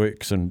tactic that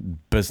works in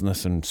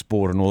business and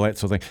sport and all that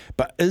sort of thing.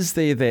 But is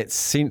there that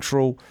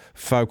central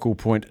focal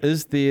point?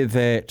 Is there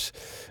that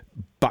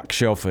Buck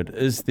Shelford?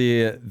 Is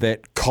there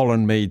that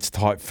Colin Meads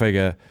type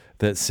figure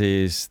that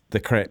says the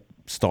crap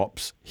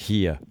stops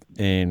here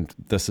and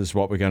this is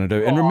what we're going to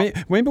do? And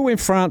remember when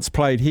France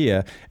played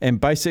here and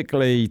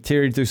basically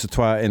Thierry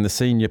Dusautoir and the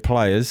senior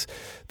players,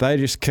 they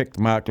just kicked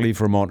Marc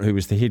Livremont, who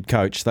was the head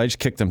coach, they just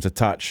kicked him to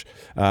touch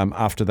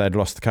after they'd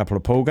lost a couple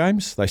of pool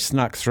games. They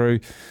snuck through,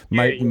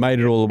 made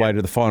it all the way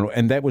to the final,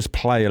 and that was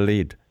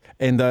player-led.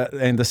 And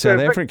the South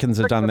Africans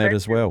have done that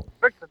as well.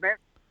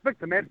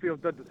 Victor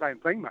Matfield did the same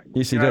thing, mate.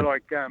 Yes, he did.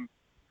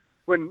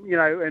 When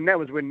and that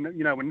was when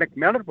Nick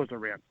Mallett was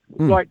around.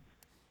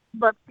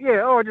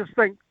 I just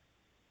think,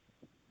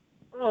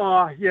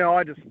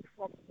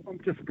 I'm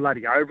just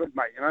bloody over it,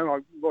 mate.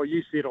 Like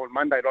you said on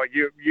Monday, like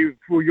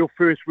your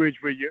first words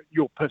were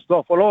you're pissed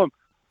off. Well,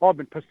 I've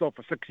been pissed off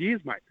for 6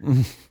 years, mate.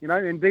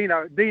 And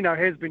Dino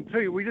has been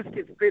too. We just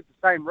get fed the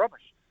same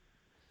rubbish.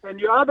 And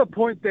your other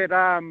point that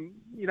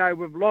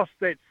we've lost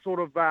that sort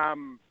of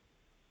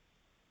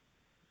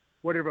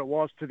whatever it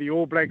was to the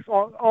All Blacks.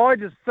 I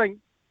just think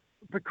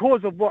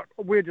because of what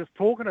we're just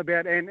talking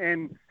about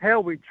and how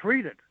we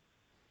treat it.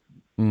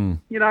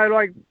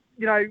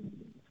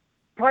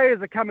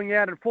 Players are coming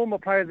out and former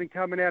players are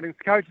coming out and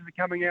coaches are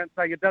coming out and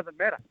saying it doesn't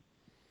matter.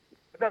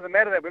 It doesn't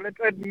matter that, but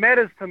it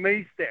matters to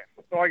me, Steph.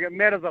 Like, it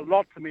matters a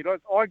lot to me.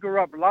 I grew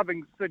up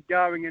loving Sid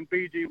Going and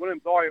B.G.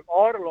 Williams. I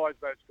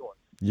idolised those guys.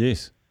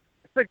 Yes.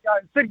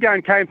 Sid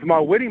Going came to my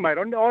wedding, mate.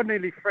 I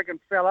nearly freaking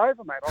fell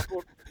over, mate. I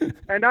thought,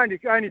 and only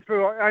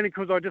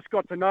because I just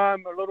got to know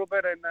him a little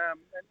bit, and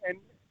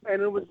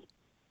it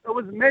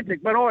was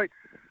magic. But I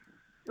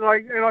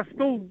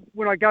still,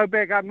 when I go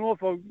back up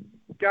north, I'll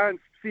go and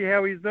see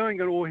how he's doing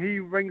it, or he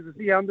rings to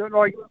see how I'm doing.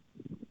 Like,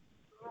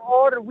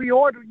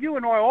 you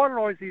and I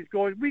idolise these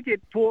guys. We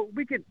get taught.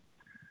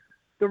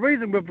 The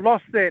reason we've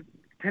lost that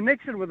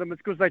connection with them is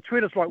because they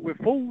treat us like we're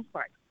fools,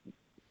 mate,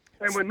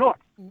 and we're not.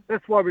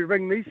 That's why we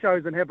ring these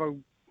shows and have a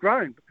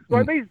groan.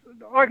 Like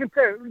I can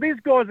tell you, these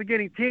guys are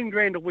getting 10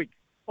 grand a week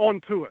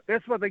on tour.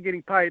 That's what they're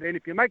getting paid. And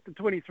if you make the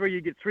 23,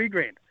 you get 3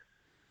 grand.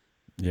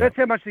 Yeah. That's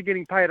how much they're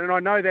getting paid, and I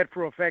know that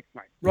for a fact,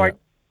 mate. Right? Yeah.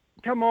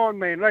 Come on,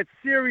 man. That's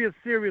serious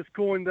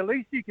coin. The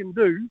least you can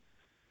do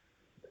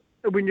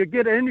when you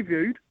get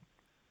interviewed,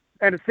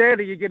 and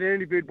sadly you get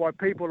interviewed by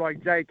people like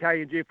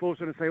JK and Jeff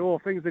Wilson and say, oh,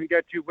 things didn't go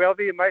too well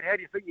there, mate. How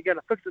do you think you're going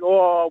to fix it?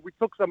 Oh, we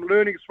took some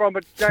learnings from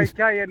it,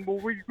 JK, and we'll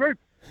regroup.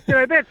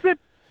 That's it.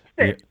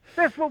 Yeah.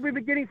 That's what we've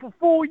been getting for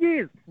 4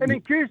 years. And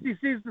then Kirsty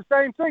says the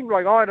same thing.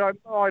 Like,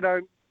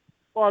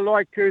 I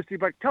like Kirsty,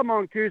 but come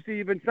on, Kirsty,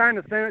 you've been saying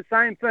the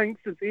same thing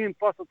since Ian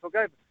Foster took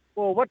over.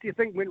 Well, what do you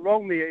think went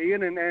wrong there,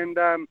 Ian? And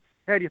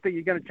how do you think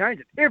you're going to change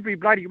it? Every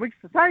bloody week's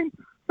the same.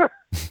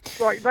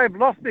 Like, they've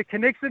lost their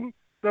connection.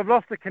 They've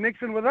lost the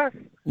connection with us.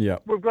 Yeah.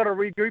 We've got to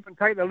regroup and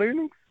take the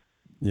learnings.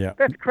 Yeah.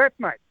 That's crap,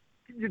 mate.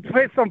 You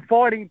have some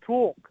fighting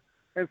talk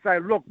and say,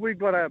 look, we've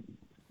got to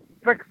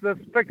fix this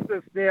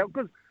now.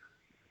 Because,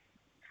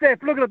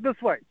 Steph, look at it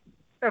this way.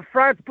 If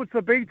France puts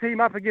the B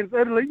team up against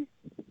Italy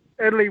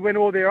win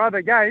all their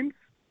other games,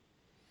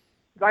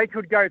 they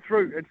could go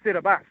through instead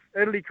of us.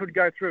 Italy could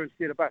go through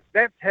instead of us.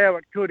 That's how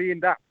it could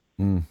end up.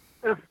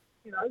 If,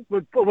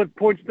 with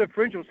points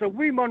differential. So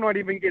we might not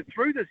even get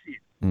through this year.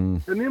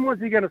 And then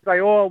what's he going to say?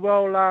 Oh,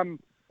 well,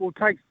 we'll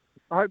take,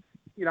 I hope,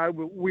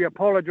 we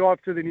apologise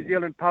to the New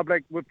Zealand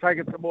public. We've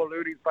taken some more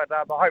learnings, but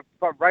I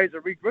hope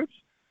Razor regroups.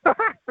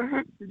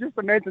 You just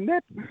imagine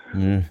that.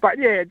 Yeah. But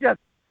yeah,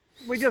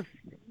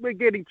 we're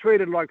getting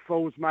treated like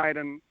fools, mate,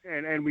 and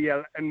we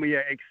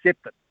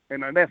accept it.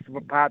 And that's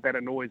the part that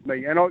annoys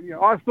me. And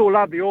I still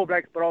love the All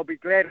Blacks, but I'll be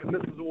glad when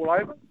this is all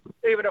over.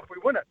 Even if we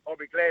win it, I'll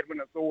be glad when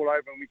it's all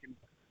over and we can.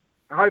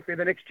 Hopefully,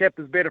 the next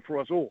chapter's better for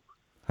us all.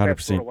 100%.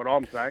 That's sort of what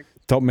I'm saying.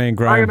 Top man,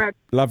 Graham. Hey,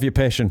 love your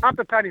passion. Up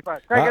the panty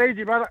post. Take it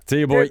easy, brother. See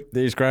you, boy. Cheers.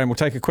 There's Graham. We'll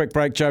take a quick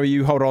break. Joey,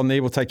 you hold on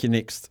there. We'll take you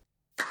next.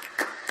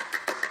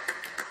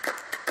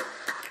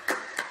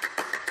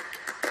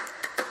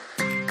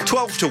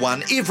 $12 to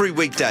 1 every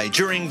weekday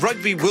during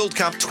Rugby World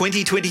Cup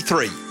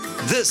 2023.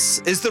 This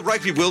is the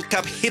Rugby World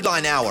Cup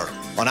Headline Hour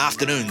on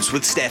Afternoons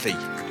with Staffy.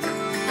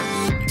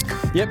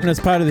 Yep, and as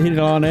part of the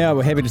Headline Hour,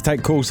 we're happy to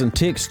take calls and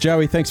texts.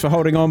 Joey, thanks for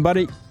holding on,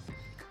 buddy.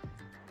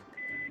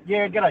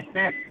 Yeah, g'day,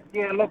 Staff.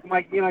 Yeah, look,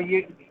 mate,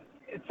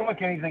 it's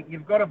like anything.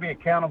 You've got to be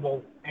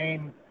accountable,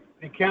 and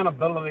the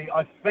accountability,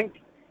 I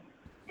think,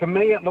 to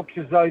me, it looks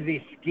as though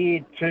they're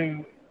scared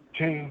to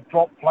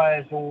drop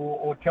players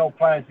or tell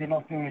players they're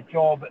not doing a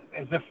job,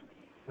 as if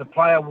the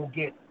player will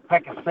get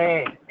pack a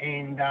sad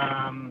and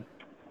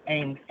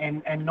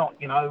not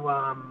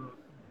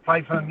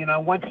play for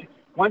them.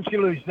 Once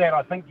you lose that,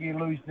 I think you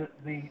lose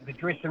the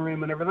dressing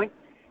room and everything.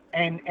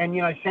 And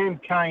Sam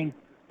Cane,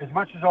 as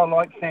much as I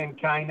like Sam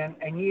Cane,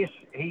 and yes,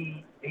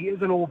 he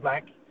is an All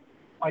Black,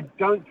 I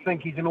don't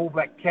think he's an All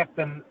Black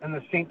captain in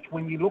the sense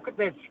when you look at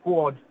that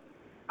squad.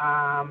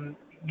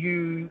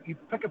 You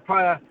pick a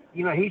player,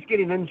 he's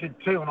getting injured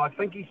too, and I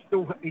think he's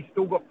still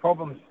got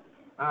problems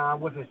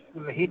with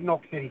the head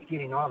knocks that he's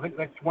getting. I think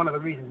that's one of the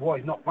reasons why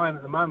he's not playing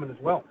at the moment as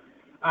well.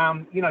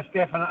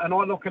 Steph, and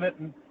I look at it,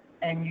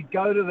 and you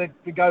go to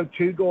the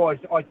go-to guys.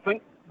 I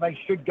think they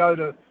should go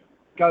to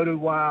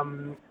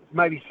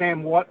maybe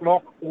Sam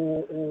Whitelock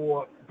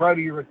or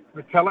Brodie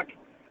Retallick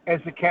as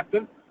the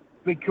captain,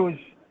 because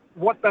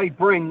what they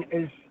bring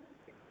is,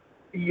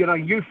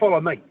 you follow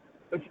me.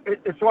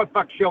 It's like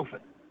Buck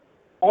Shelford.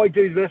 I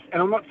do this,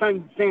 and I'm not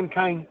saying Sam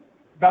Cane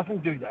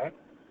doesn't do that,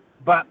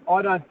 but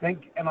I don't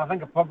think, and I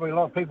think probably a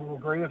lot of people will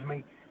agree with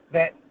me,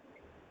 that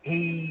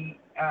he,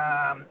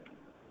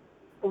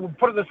 we'll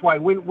put it this way,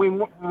 when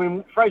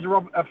Razor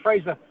Robertson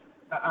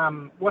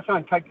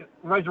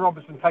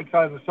takes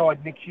over the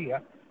side next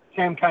year,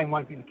 Sam Cane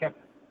won't be the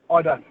captain.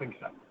 I don't think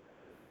so.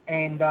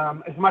 And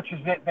as much as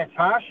that's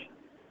harsh,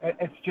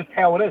 it's just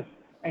how it is.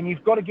 And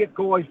you've got to get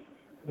guys,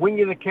 when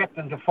you're the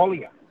captain, to follow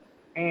you.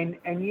 And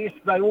yes,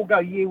 they all go,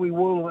 yeah, we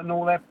will, and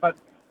all that, but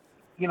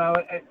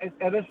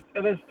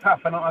it is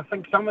tough. And I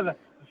think some of the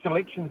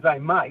selections they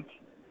make,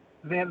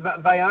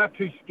 they are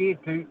too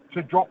scared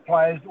to drop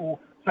players or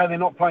say they're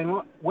not playing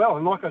well.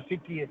 And like I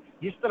said to you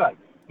yesterday,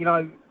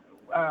 the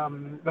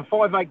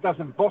 5'8"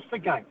 doesn't boss the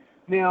game.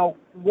 Now,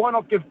 why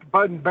not give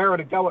Bowden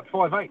Barrett a go at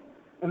 5'8"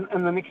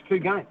 in the next two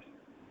games,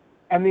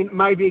 and then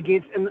maybe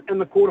against in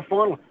the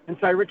quarterfinal, and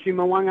say, Richie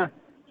Mwanga,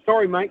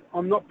 sorry mate,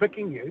 I'm not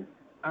picking you.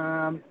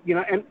 And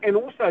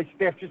also,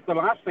 Steph, just the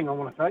last thing I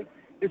want to say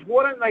is,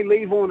 why don't they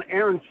leave on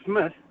Aaron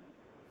Smith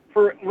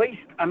for at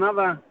least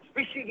another,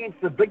 especially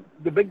against the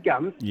big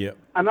guns,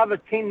 another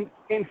 10,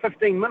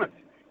 15 minutes.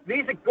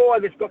 There's a guy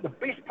that's got the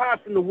best pass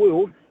in the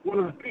world, one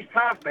of the best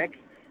halfbacks,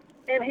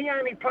 and he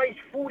only plays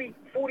 40,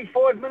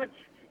 45 minutes,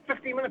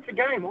 50 minutes a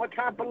game. I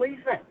can't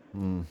believe that.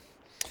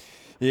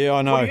 Yeah,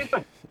 I know. What do you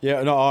think?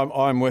 Yeah, no,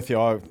 I'm with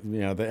you.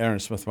 The Aaron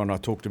Smith one, I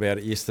talked about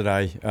it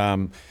yesterday.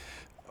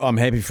 I'm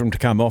happy for him to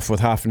come off with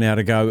half an hour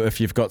to go if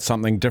you've got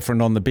something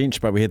different on the bench,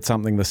 but we had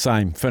something the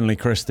same. Finlay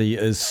Christie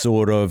is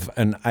sort of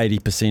an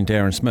 80%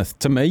 Aaron Smith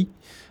to me.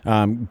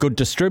 Good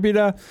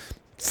distributor,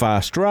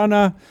 fast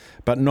runner,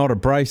 but not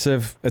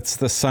abrasive. It's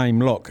the same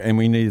look, and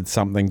we needed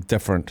something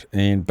different.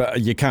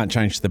 But you can't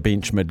change the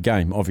bench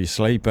mid-game,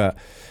 obviously, but...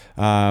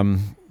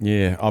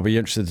 I'll be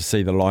interested to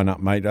see the lineup,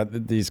 mate.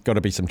 There's got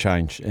to be some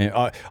change.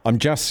 I'm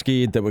just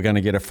scared that we're going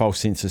to get a false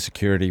sense of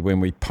security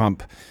when we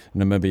pump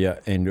Namibia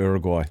and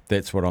Uruguay.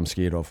 That's what I'm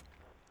scared of.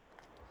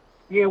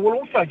 Yeah, well,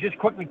 also just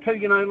quickly too,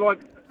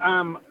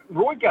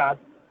 Roygaard.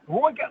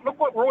 Look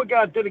what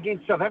Roygaard did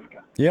against South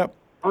Africa. Yep.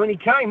 I mean, he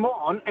came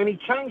on and he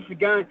changed the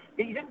game.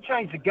 He didn't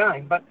change the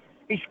game, but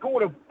he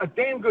scored a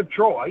damn good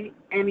try.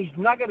 And he's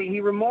nuggety.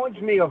 He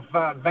reminds me of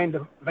Van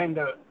der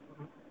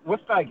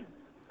Westhuizen.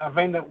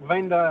 Van der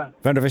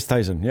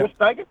Westhuizen, yeah.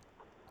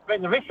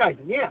 Van der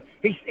Westhuizen, yeah.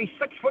 He's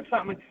 6 foot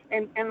something,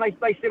 and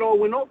they said,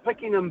 we're not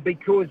picking him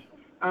because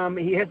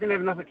he hasn't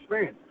had enough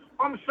experience.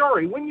 I'm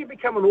sorry, when you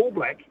become an All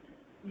Black,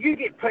 you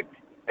get picked.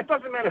 It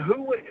doesn't matter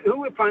who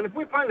we're playing. If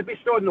we're playing the best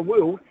side in the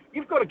world,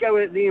 you've got to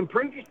go out there and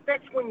prove yourself.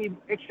 That's when you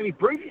actually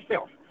prove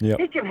yourself. Yep.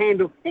 He can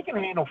handle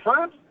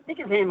France. He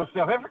can handle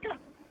South Africa.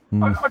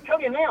 I tell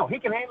you now, he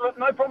can handle it,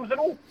 no problems at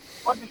all.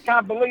 I just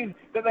can't believe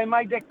that they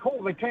made that call.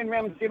 They turned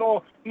around and said,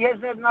 he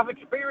hasn't had enough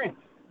experience.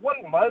 What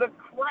a load of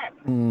crap.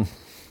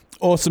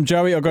 Awesome,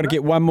 Joey. I've got to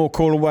get one more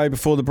call away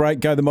before the break.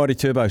 Go the Mighty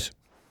Turbos.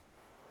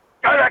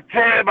 Go the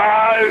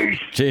Turbos!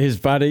 Cheers,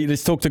 buddy.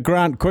 Let's talk to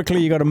Grant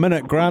quickly. You got a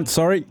minute, Grant.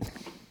 Sorry.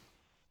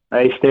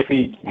 Hey,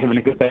 Steffi. Having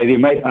a good day there,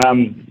 mate.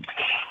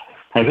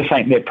 Hey, this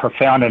ain't that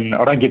profound, and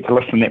I don't get to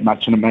listen that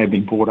much, and it may have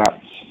been brought up.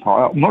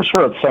 I'm not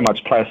sure it's so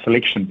much player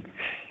selection.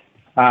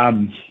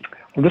 I'm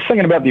just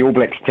thinking about the All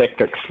Blacks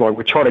tactics. Like,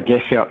 we try to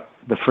gas out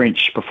the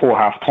French before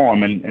half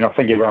time, and I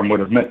think everyone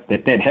would admit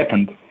that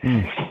happened.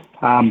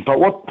 But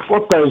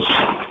what those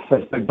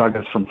big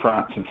buggers from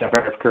France and South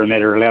Africa and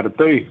that are allowed to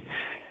do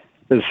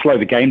is slow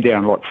the game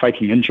down, like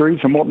faking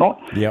injuries and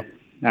whatnot. Yep.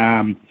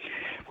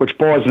 Which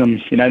buys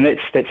them,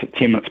 that's at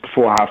 10 minutes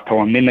before half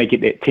time. Then they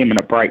get that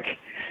 10-minute break,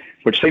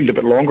 which seemed a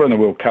bit longer in the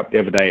World Cup the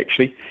other day,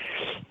 actually.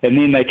 And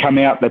then they come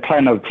out, they play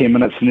another 10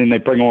 minutes, and then they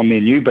bring on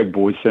their new big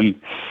boys. And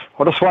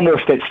I just wonder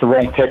if that's the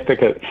wrong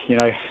tactic at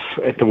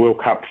the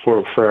World Cup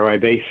for our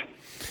ABs.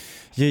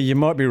 Yeah, you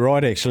might be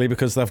right, actually,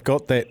 because they've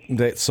got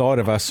that side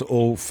of us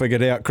all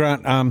figured out.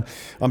 Grant, I'm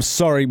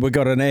sorry, we've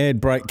got an ad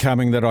break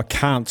coming that I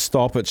can't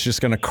stop. It's just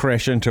going to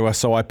crash into us,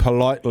 so I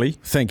politely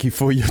thank you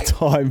for your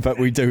time, but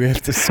we do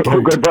have to scoot.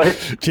 All good,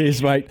 mate.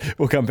 Cheers, mate.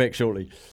 We'll come back shortly.